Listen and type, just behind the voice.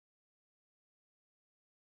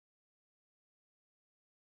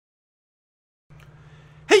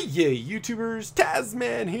Hey yeah, YouTubers,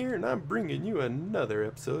 Tasman here, and I'm bringing you another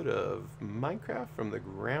episode of Minecraft from the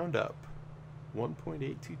ground up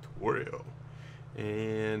 1.8 tutorial.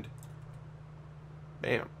 And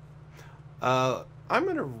bam. I'm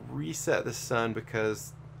gonna reset the sun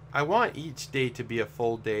because I want each day to be a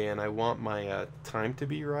full day and I want my time to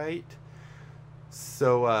be right.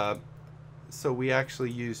 So we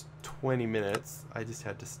actually used 20 minutes. I just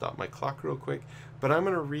had to stop my clock real quick. But I'm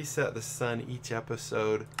going to reset the sun each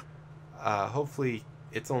episode. Hopefully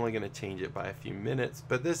it's only going to change it by a few minutes.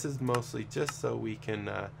 But this is mostly just so we can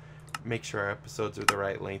make sure our episodes are the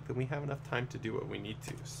right length and we have enough time to do what we need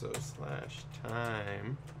to. So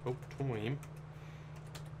 /time, time,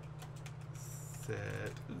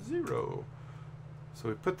 set 0. So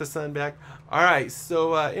we put the sun back. Alright,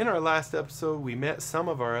 so in our last episode we met some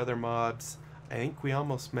of our other mobs. I think we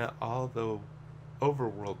almost met all the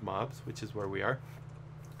overworld mobs, which is where we are.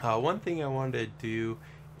 One thing I wanted to do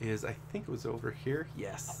is, I think it was over here.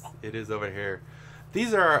 Yes, it is over here.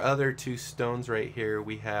 These are our other two stones right here.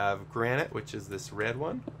 We have Granite, which is this red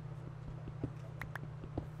one.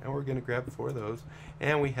 And we're going to grab 4 of those.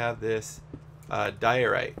 And we have this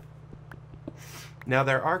Diorite. Now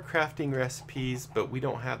there are crafting recipes, but we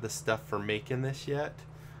don't have the stuff for making this yet.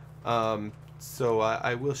 So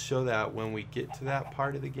I will show that when we get to that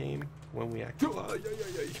part of the game. When we actually...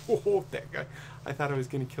 Oh, that guy. I thought I was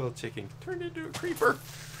going to kill a chicken. Turned into a creeper.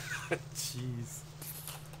 Jeez.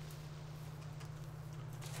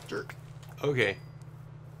 Jerk. Okay.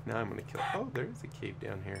 Now I'm going to kill... Oh, there's a cave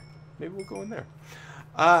down here. Maybe we'll go in there.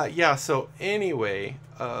 Yeah, so anyway...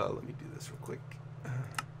 let me do this real quick.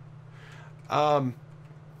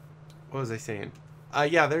 What was I saying?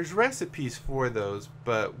 Yeah, there's recipes for those,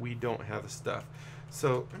 but we don't have the stuff.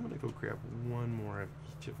 So I'm going to go grab one more of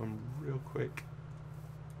each of them real quick.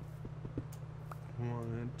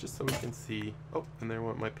 One, just so we can see. Oh, and there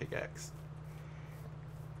went my pickaxe.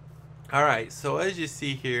 Alright, so as you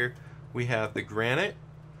see here, we have the granite,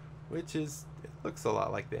 which is, it looks a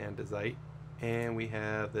lot like the andesite. And we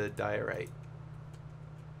have the diorite.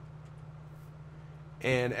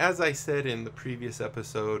 And as I said in the previous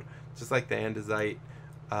episode, just like the andesite,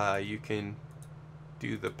 you can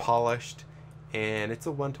do the polished, and it's a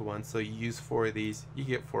 1-to-1, so you use 4 of these, you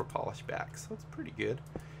get 4 polished back, so it's pretty good.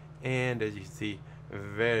 And as you see,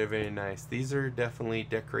 very, very nice. These are definitely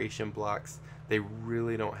decoration blocks. They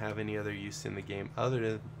really don't have any other use in the game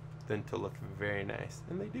other than to look very nice,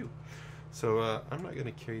 and they do. So I'm not going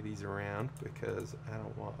to carry these around because I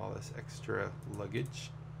don't want all this extra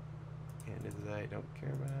luggage. And I don't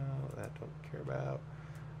care about, that don't care about.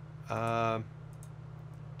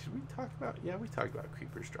 Did we talk about, yeah, we talked about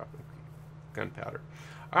creepers dropping gunpowder.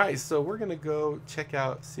 Alright, so we're gonna go check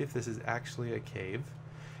out, see if this is actually a cave.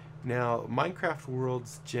 Now, Minecraft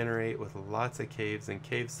worlds generate with lots of caves, and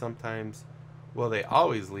caves sometimes, well, they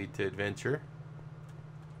always lead to adventure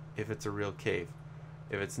if it's a real cave.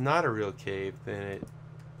 If it's not a real cave, then it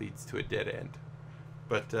leads to a dead end.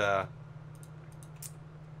 But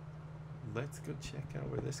let's go check out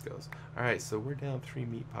where this goes. Alright, so we're down 3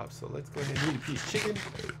 meat pops, so let's go ahead and eat a piece of chicken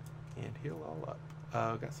and heal all up.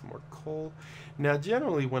 Got some more coal. Now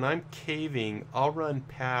generally when I'm caving, I'll run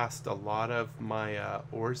past a lot of my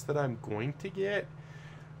ores that I'm going to get,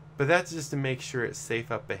 but that's just to make sure it's safe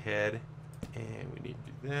up ahead. And we need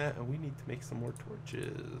to do that, and we need to make some more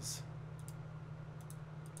torches.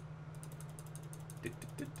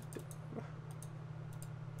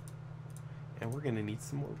 And we're gonna need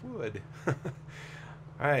some more wood.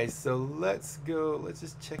 Alright, so let's go, let's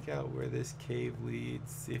just check out where this cave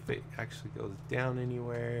leads, see if it actually goes down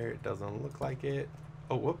anywhere. It doesn't look like it.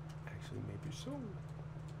 Oh, whoop, actually maybe so.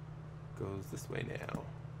 Goes this way now.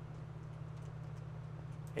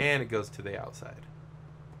 And it goes to the outside.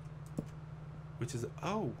 Which is,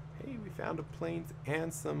 oh, hey, we found a plains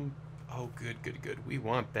and some, oh, good, good, good. We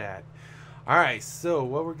want that. Alright, so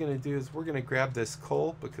what we're going to do is we're going to grab this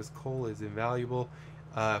coal because coal is invaluable.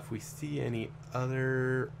 If we see any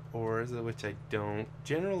other ores, which I don't,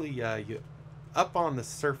 generally up on the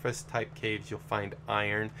surface type caves you'll find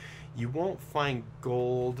iron. You won't find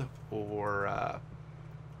gold or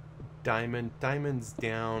diamond. Diamond's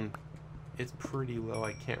down, it's pretty low,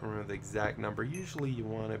 I can't remember the exact number. Usually you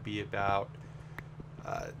want to be about,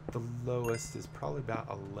 the lowest is probably about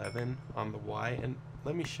 11 on the Y, and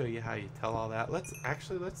let me show you how you tell all that. Let's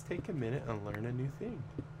take a minute and learn a new thing.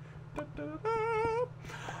 Da, da,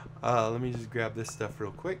 da. Let me just grab this stuff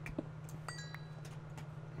real quick.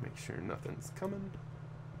 Make sure nothing's coming.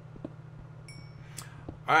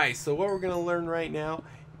 Alright, so what we're going to learn right now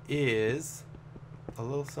is a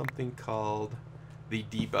little something called the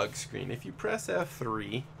debug screen. If you press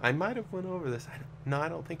F3, I might have went over this. I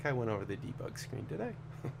don't think I went over the debug screen, did I?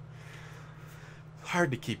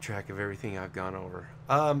 Hard to keep track of everything I've gone over.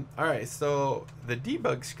 Alright, so the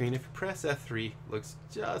debug screen, if you press F3, looks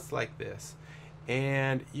just like this.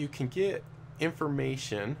 And you can get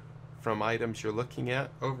information from items you're looking at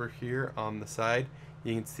over here on the side.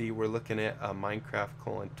 You can see we're looking at a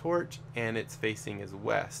Minecraft torch, and it's facing as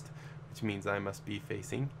west, which means I must be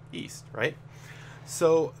facing east, right?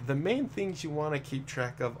 So the main things you want to keep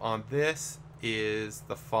track of on this is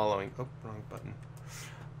the following. Oh, wrong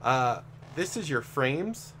button. This is your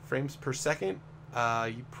frames per second.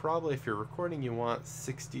 You probably, if you're recording, you want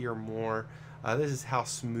 60 or more. This is how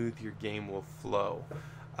smooth your game will flow.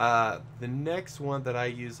 The next one that I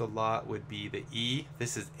use a lot would be the E.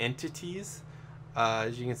 This is entities.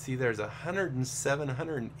 As you can see, there's 107,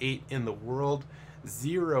 108 in the world.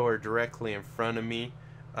 0 are directly in front of me,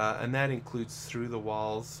 and that includes through the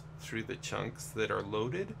walls, through the chunks that are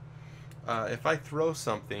loaded. If I throw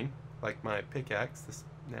something like my pickaxe, this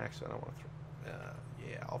actually I don't want to throw.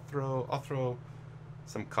 Yeah, I'll throw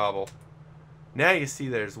some cobble. Now you see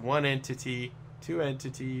there's 1 entity, 2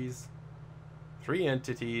 entities, 3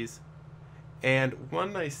 entities. And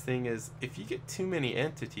one nice thing is if you get too many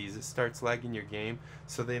entities, it starts lagging your game.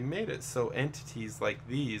 So they made it so entities like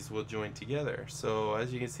these will join together. So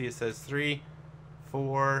as you can see, it says 3,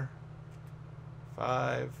 4,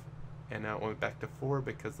 5, and now it went back to 4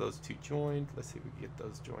 because those 2 joined. Let's see if we can get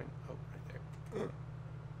those joined. Oh, right there.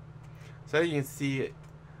 So as you can see,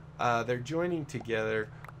 they're joining together,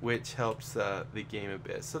 which helps the game a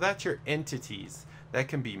bit. So that's your entities. That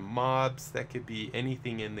can be mobs, that could be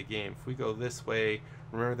anything in the game. If we go this way,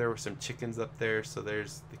 remember there were some chickens up there, so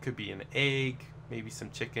it could be an egg, maybe some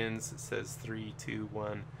chickens. It says 3, 2,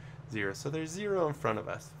 1, 0. So there's 0 in front of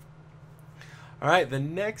us. Alright, the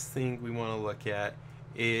next thing we want to look at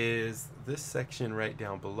is this section right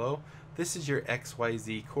down below. This is your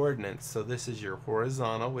XYZ coordinates. So this is your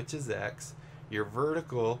horizontal, which is X, your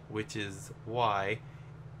vertical, which is Y,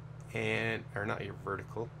 or not your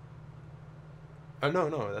vertical. Oh,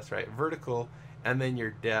 no, that's right. Vertical, and then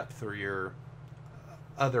your depth or your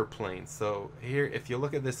other plane. So here, if you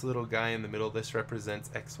look at this little guy in the middle, this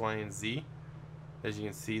represents X, Y, and Z. As you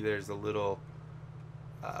can see, there's a little,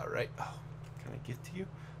 right, oh, can I get to you?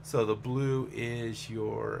 So the blue is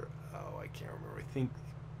your, oh, I can't remember. I think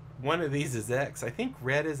one of these is X. I think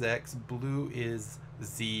red is X, blue is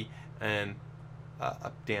Z, and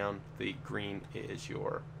up, down, the green is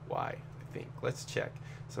your Y, I think. Let's check.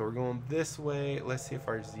 So we're going this way. Let's see if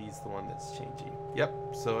our Z is the one that's changing. Yep.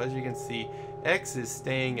 So as you can see, X is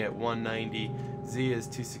staying at 190. Z is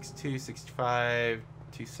 262, 65,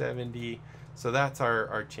 270. So that's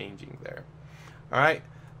our changing there. All right.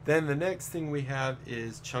 Then the next thing we have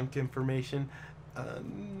is chunk information.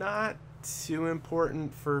 Not too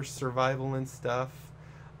important for survival and stuff.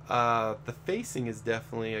 The facing is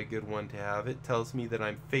definitely a good one to have. It tells me that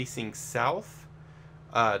I'm facing south.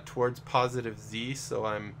 Towards positive Z, so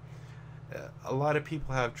I'm a lot of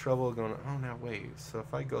people have trouble going, oh, now wait, so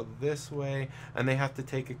if I go this way, and they have to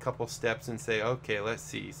take a couple steps and say, okay, let's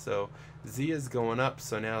see, so Z is going up,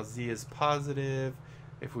 so now Z is positive.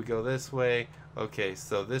 If we go this way, okay,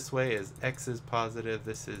 so this way is X is positive,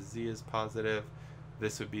 this is Z is positive,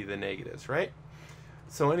 this would be the negatives, right?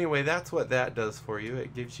 So anyway, that's what that does for you.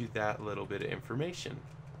 It gives you that little bit of information.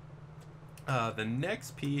 The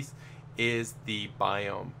next piece is the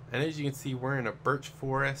biome, and as you can see, we're in a birch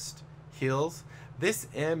forest hills. This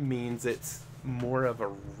M means it's more of a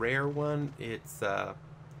rare one. It's oh,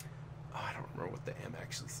 I don't remember what the M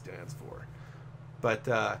actually stands for,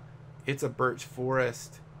 but it's a birch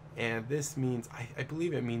forest, and this means I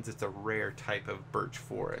believe it means it's a rare type of birch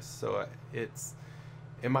forest, so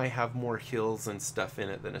it might have more hills and stuff in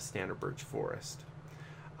it than a standard birch forest.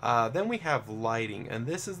 Then we have lighting, and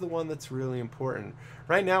this is the one that's really important.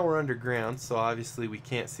 Right now we're underground, so obviously we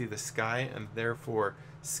can't see the sky, and therefore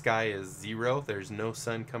sky is 0. There's no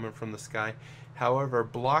sun coming from the sky. However,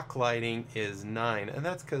 block lighting is 9, and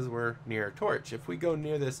that's because we're near a torch. If we go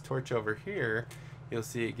near this torch over here, you'll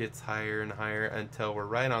see it gets higher and higher until we're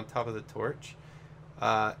right on top of the torch.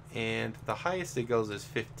 And the highest it goes is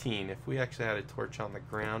 15. If we actually had a torch on the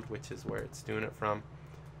ground, which is where it's doing it from,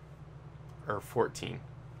 or 14.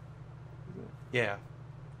 Yeah.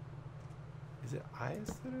 Is it eyes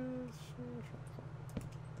that is?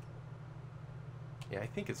 Yeah, I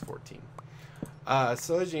think it's 14.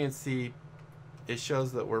 So as you can see, it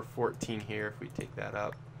shows that we're 14 here. If we take that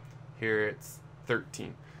up, here it's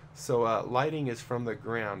 13. So lighting is from the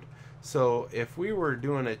ground. So if we were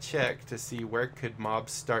doing a check to see where could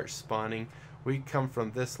mobs start spawning, We come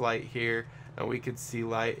from this light here, and we could see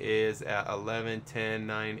light is at 11, 10,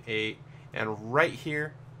 9, 8, and right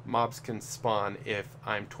here, mobs can spawn if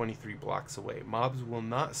I'm 23 blocks away. Mobs will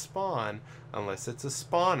not spawn unless it's a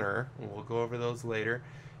spawner, and we'll go over those later,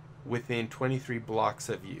 within 23 blocks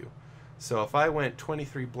of you. So if I went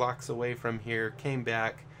 23 blocks away from here, came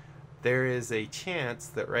back, there is a chance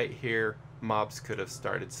that right here mobs could have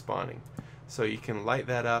started spawning. So you can light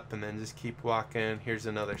that up and then just keep walking. Here's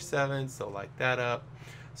another 7, so light that up.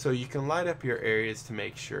 So you can light up your areas to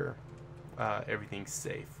make sure everything's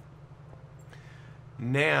safe.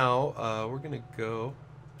 Now we're gonna go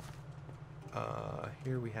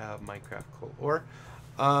here. We have Minecraft coal ore.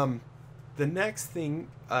 The next thing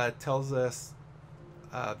tells us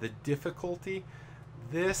the difficulty.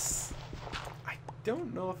 This, I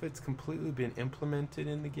don't know if it's completely been implemented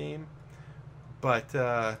in the game,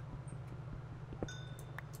 but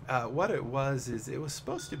what it was is it was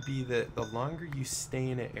supposed to be that the longer you stay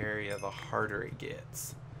in an area, the harder it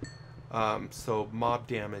gets. So mob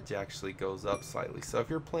damage actually goes up slightly. So if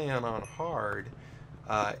you're playing on hard,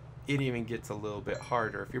 it even gets a little bit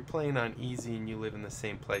harder. If you're playing on easy and you live in the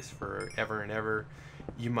same place forever and ever,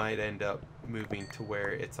 you might end up moving to where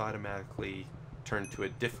it's automatically turned to a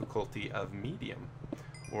difficulty of medium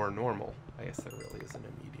or normal. I guess that really isn't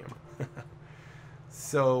a medium.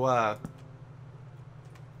 So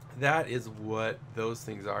that is what those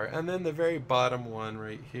things are. And then the very bottom one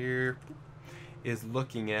right here is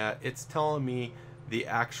looking at, it's telling me the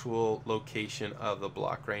actual location of the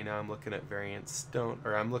block. Right now I'm looking at variant stone,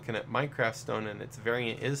 or I'm looking at Minecraft stone, and its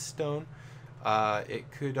variant is stone.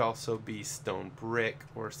 It could also be stone brick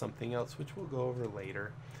or something else, which we'll go over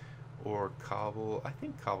later, or cobble. I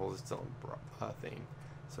think cobble is its own thing.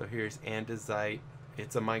 So here's andesite.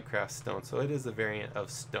 It's a Minecraft stone, so it is a variant of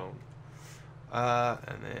stone.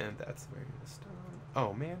 And then that's the variant of stone.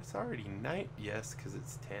 Oh man, it's already night. Yes, because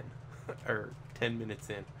it's 10 or 10 minutes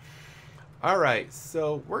in. All right,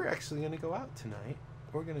 so we're actually going to go out tonight.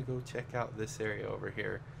 We're going to go check out this area over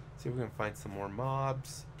here. See if we can find some more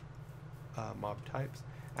mobs, mob types.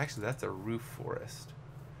 Actually, that's a roof forest.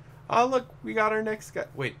 Oh, look, we got our next guy.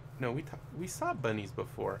 Wait, no, we saw bunnies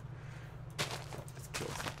before. Let's kill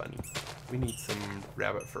some bunnies. We need some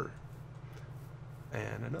rabbit fur.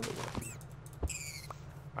 And another one.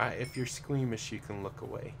 All right, if you're squeamish, you can look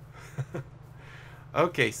away.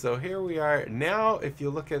 Okay, so here we are. Now, if you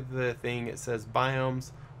look at the thing, it says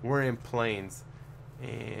biomes. We're in plains.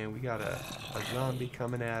 And we got a zombie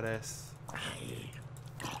coming at us.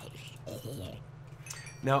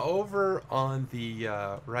 Now, over on the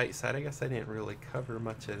right side, I guess I didn't really cover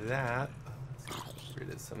much of that. Let's get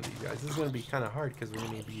rid of some of these guys. This is going to be kind of hard because we're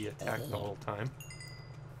going to be attacked the whole time.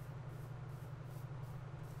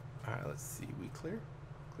 All right, let's see. We clear?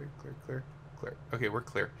 Clear. Okay, we're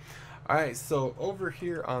clear. Alright, so over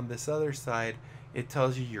here on this other side, it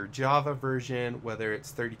tells you your Java version, whether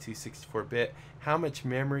it's 32, 64-bit, how much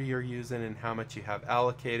memory you're using, and how much you have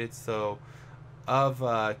allocated. So of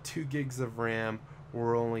 2 gigs of RAM,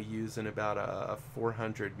 we're only using about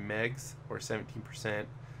 400 megs, or 17%.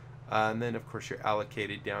 And then, of course, you're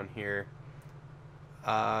allocated down here.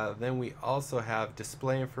 Then we also have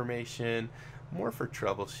display information, more for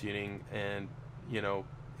troubleshooting, and, you know,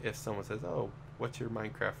 if someone says, oh, what's your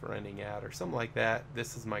Minecraft running at, or something like that,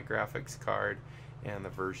 this is my graphics card and the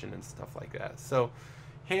version and stuff like that. So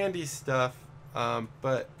handy stuff,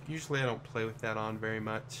 but usually I don't play with that on very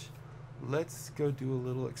much. Let's go do a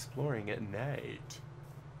little exploring at night.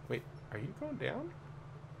 Wait, are you going down?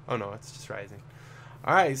 Oh no, it's just rising.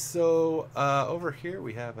 Alright, so over here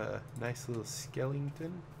we have a nice little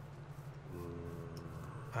skeleton.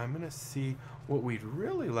 I'm gonna see what we'd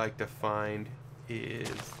really like to find is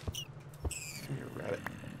here, rabbit.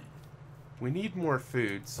 We need more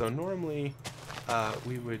food, so normally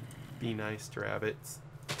we would be nice to rabbits.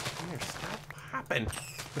 Come here, stop hopping.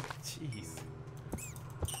 Jeez.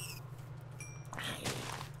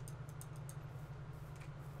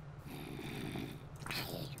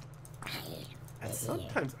 And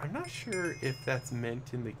sometimes, I'm not sure if that's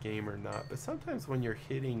meant in the game or not, but sometimes when you're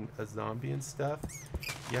hitting a zombie and stuff,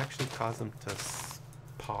 you actually cause them to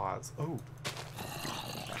pause.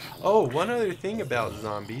 Oh, one other thing about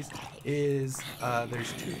zombies is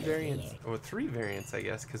there's 2 variants, or 3 variants, I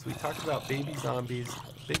guess, because we talked about baby zombies,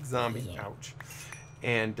 big zombies, ouch,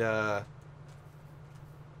 and the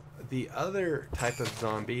other type of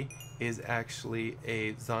zombie is actually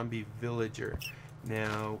a zombie villager.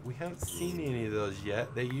 Now, we haven't seen any of those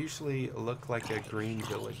yet. They usually look like a green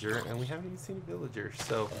villager, and we haven't even seen a villager.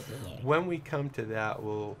 So when we come to that,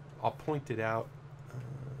 I'll point it out.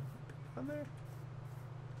 On there?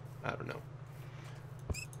 I don't know.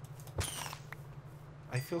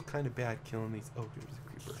 I feel kind of bad killing these. Oh, there's a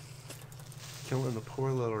creeper. Killing the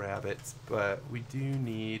poor little rabbits, but we do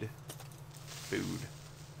need food.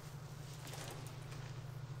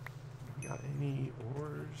 We got any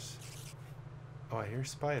ores? Oh, I hear a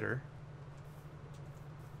spider.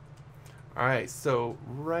 Alright, so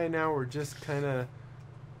right now we're just kind of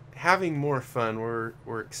having more fun.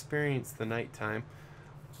 We're experiencing the nighttime.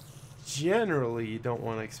 Generally, you don't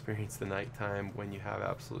want to experience the nighttime when you have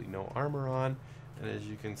absolutely no armor on. And as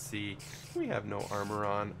you can see, we have no armor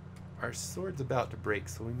on. Our sword's about to break,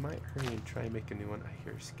 so we might hurry and try and make a new one. I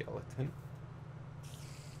hear a skeleton.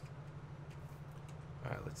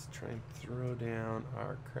 Alright, let's try and throw down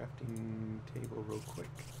our crafting table real quick.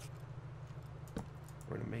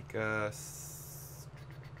 We're going to make us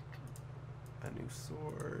a new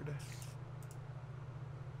sword.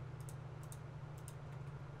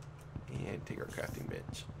 And take our crafting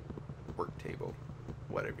bench, work table,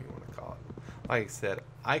 whatever you want to call it. Like I said,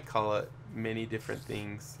 I call it many different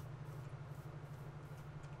things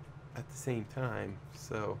at the same time.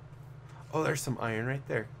 So, oh, there's some iron right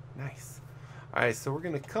there. Nice. Alright, so we're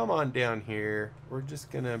going to come on down here. We're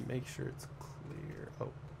just going to make sure it's clear. Oh,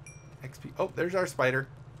 XP. Oh, there's our spider.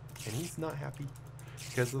 And he's not happy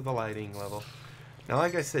because of the lighting level. Now,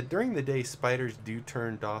 like I said, during the day, spiders do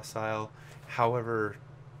turn docile. However,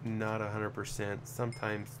 not 100%.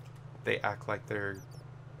 Sometimes they act like they're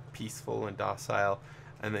peaceful and docile,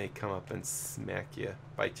 and they come up and smack you,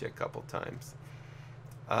 bite you a couple times.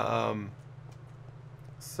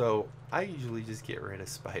 So I usually just get rid of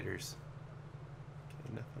spiders. Okay,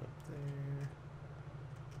 nothing up there.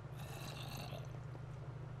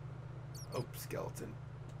 Oh, skeleton.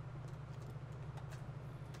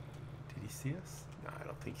 Did he see us? No, I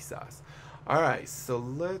don't think he saw us. Alright, so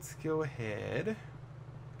let's go ahead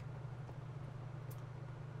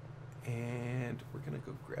and we're gonna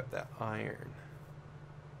go grab that iron.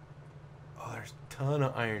 Oh, there's a ton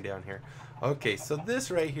of iron down here. Okay, so this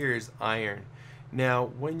right here is iron. Now,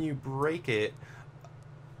 when you break it,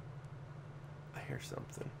 I hear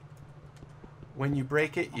something. When you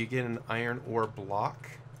break it, you get an iron ore block.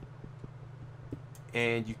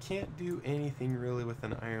 And you can't do anything really with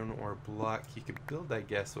an iron ore block. You could build, I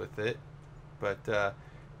guess, with it. But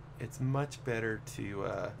it's much better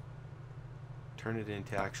to turn it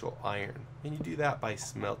into actual iron. And you do that by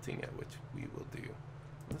smelting it, which we will do.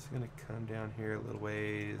 I'm just going to come down here a little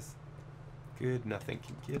ways. Good, nothing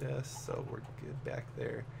can get us, so we're good back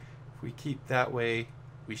there. If we keep that way,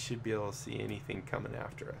 we should be able to see anything coming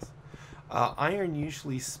after us. Iron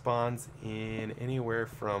usually spawns in anywhere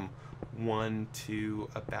from 1 to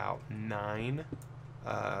about 9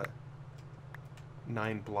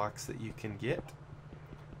 blocks that you can get.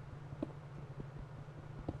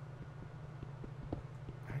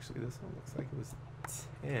 Actually, this one looks like it was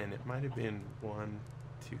 10. It might have been 1,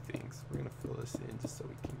 2 things. We're going to fill this in just so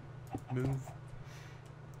we can move.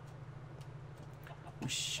 We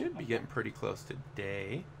should be getting pretty close to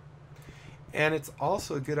day. And it's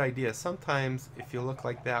also a good idea. Sometimes, if you look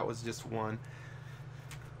like that was just one.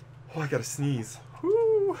 Oh, I gotta sneeze.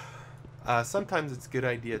 Whoo! Sometimes it's a good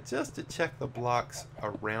idea just to check the blocks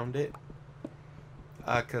around it.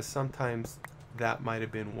 Because sometimes that might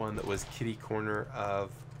have been one that was kitty corner of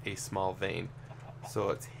a small vein. So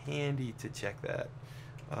it's handy to check that.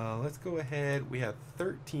 Let's go ahead. We have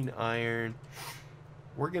 13 iron.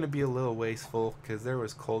 We're going to be a little wasteful because there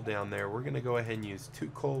was coal down there. We're going to go ahead and use 2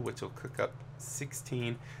 coal, which will cook up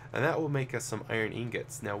 16, and that will make us some iron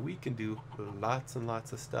ingots. Now we can do lots and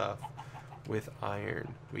lots of stuff with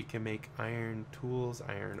iron. We can make iron tools,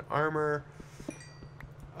 iron armor.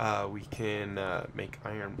 We can make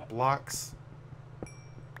iron blocks,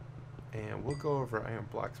 and we'll go over iron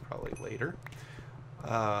blocks probably later.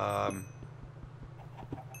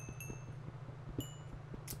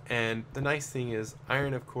 And the nice thing is,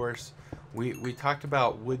 iron, of course, we talked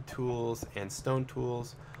about wood tools and stone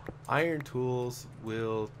tools. Iron tools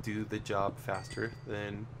will do the job faster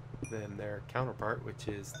than their counterpart, which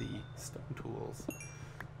is the stone tools.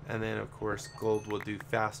 And then, of course, gold will do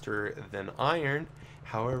faster than iron.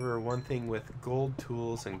 However, one thing with gold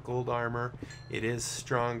tools and gold armor, it is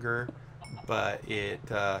stronger, but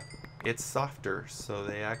it's softer, so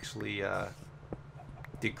they actually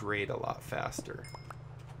degrade a lot faster.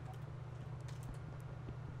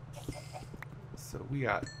 So we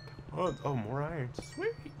got, oh, more iron.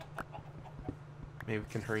 Sweet. Maybe we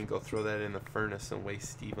can hurry and go throw that in the furnace and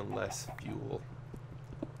waste even less fuel.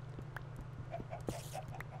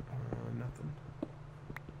 Nothing.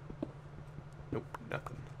 Nope,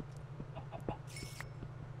 nothing.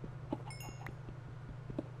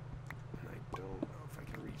 And I don't know if I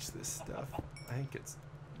can reach this stuff. I think it's,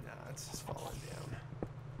 nah, it's just falling down.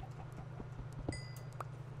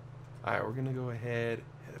 Alright, we're gonna go ahead,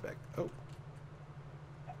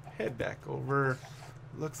 head back over.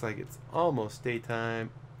 Looks like it's almost daytime,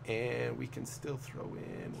 and we can still throw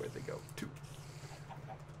in, where'd they go? 2.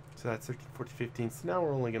 So that's 13, 14, 15. So now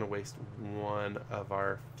we're only gonna waste 1 of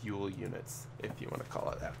our fuel units, if you want to call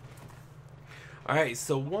it that. Alright,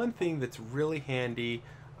 so one thing that's really handy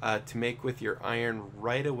to make with your iron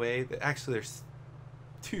right away, actually there's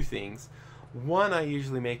 2 things. One I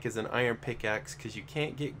usually make is an iron pickaxe, because you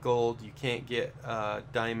can't get gold, you can't get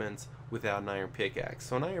diamonds without an iron pickaxe.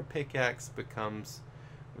 So an iron pickaxe becomes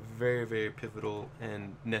very, very pivotal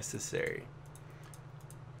and necessary.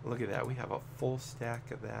 Look at that, we have a full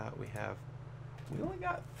stack of that. We only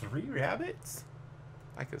got 3 rabbits?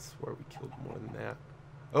 I could swear we killed more than that.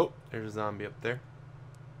 Oh, there's a zombie up there.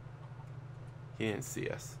 He didn't see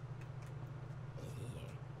us.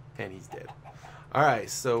 And he's dead. Alright,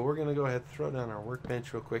 so we're going to go ahead and throw down our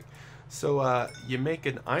workbench real quick. So you make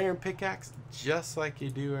an iron pickaxe just like you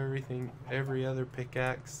do every other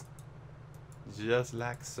pickaxe. Just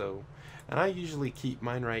like so. And I usually keep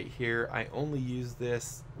mine right here. I only use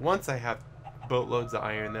this once I have boatloads of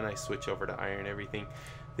iron, then I switch over to iron everything.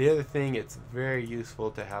 The other thing, it's very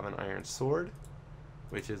useful to have an iron sword,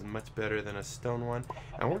 which is much better than a stone one.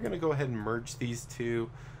 And we're going to go ahead and merge these two.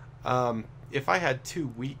 If I had 2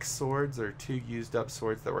 weak swords or 2 used up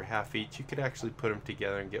swords that were half each, you could actually put them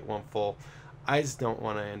together and get one full. I just don't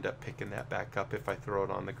want to end up picking that back up if I throw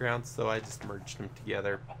it on the ground, so I just merged them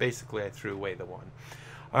together. Basically, I threw away the one.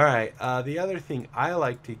 Alright, the other thing I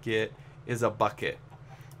like to get is a bucket.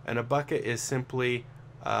 And a bucket is simply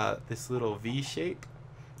this little V shape,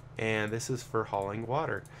 and this is for hauling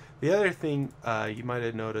water. The other thing you might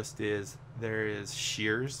have noticed is there is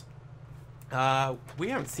shears. We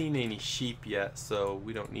haven't seen any sheep yet, so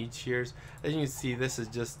we don't need shears. As you can see, this is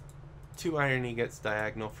just 2 iron ingots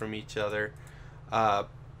diagonal from each other,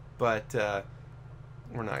 but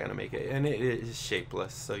we're not going to make it. And it is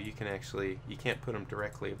shapeless, so you can't put them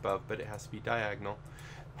directly above, but it has to be diagonal.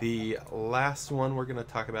 The last one we're going to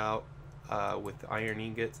talk about with iron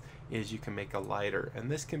ingots is you can make a lighter, and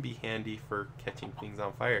this can be handy for catching things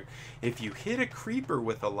on fire. If you hit a creeper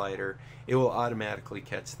with a lighter, it will automatically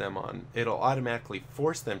catch them on. It'll automatically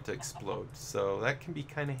force them to explode, so that can be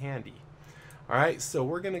kind of handy. Alright, so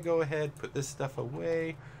we're going to go ahead, put this stuff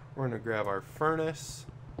away. We're going to grab our furnace,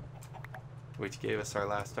 which gave us our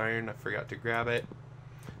last iron. I forgot to grab it.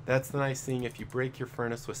 That's the nice thing, if you break your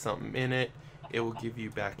furnace with something in it, it will give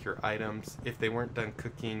you back your items. If they weren't done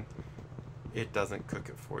cooking, it doesn't cook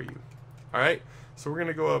it for you. Alright, so we're going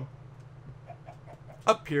to go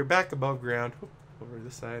up here, back above ground, over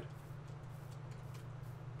this side,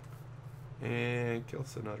 and kill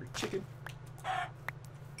us another chicken,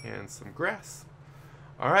 and some grass.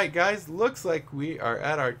 Alright guys, looks like we are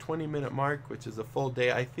at our 20-minute mark, which is a full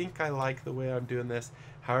day. I think I like the way I'm doing this.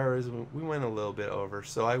 However, we went a little bit over,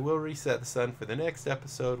 so I will reset the sun for the next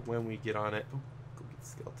episode when we get on it. Ooh, go get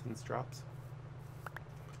skeletons drops.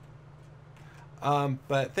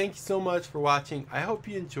 But thank you so much for watching. I hope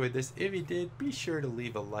you enjoyed this. If you did, be sure to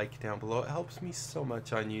leave a like down below. It helps me so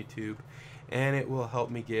much on YouTube, and it will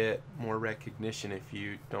help me get more recognition if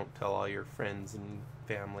you don't tell all your friends and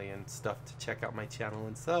family and stuff to check out my channel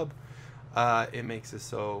and sub. It makes it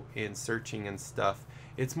so in searching and stuff,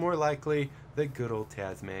 it's more likely that good old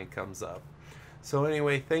Tasman comes up. So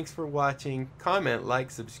anyway, thanks for watching. Comment,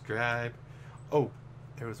 like, subscribe. Oh,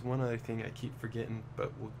 there was one other thing I keep forgetting,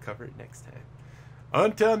 but we'll cover it next time.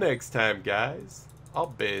 Until next time, guys, I'll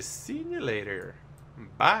be seeing you later.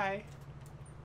 Bye.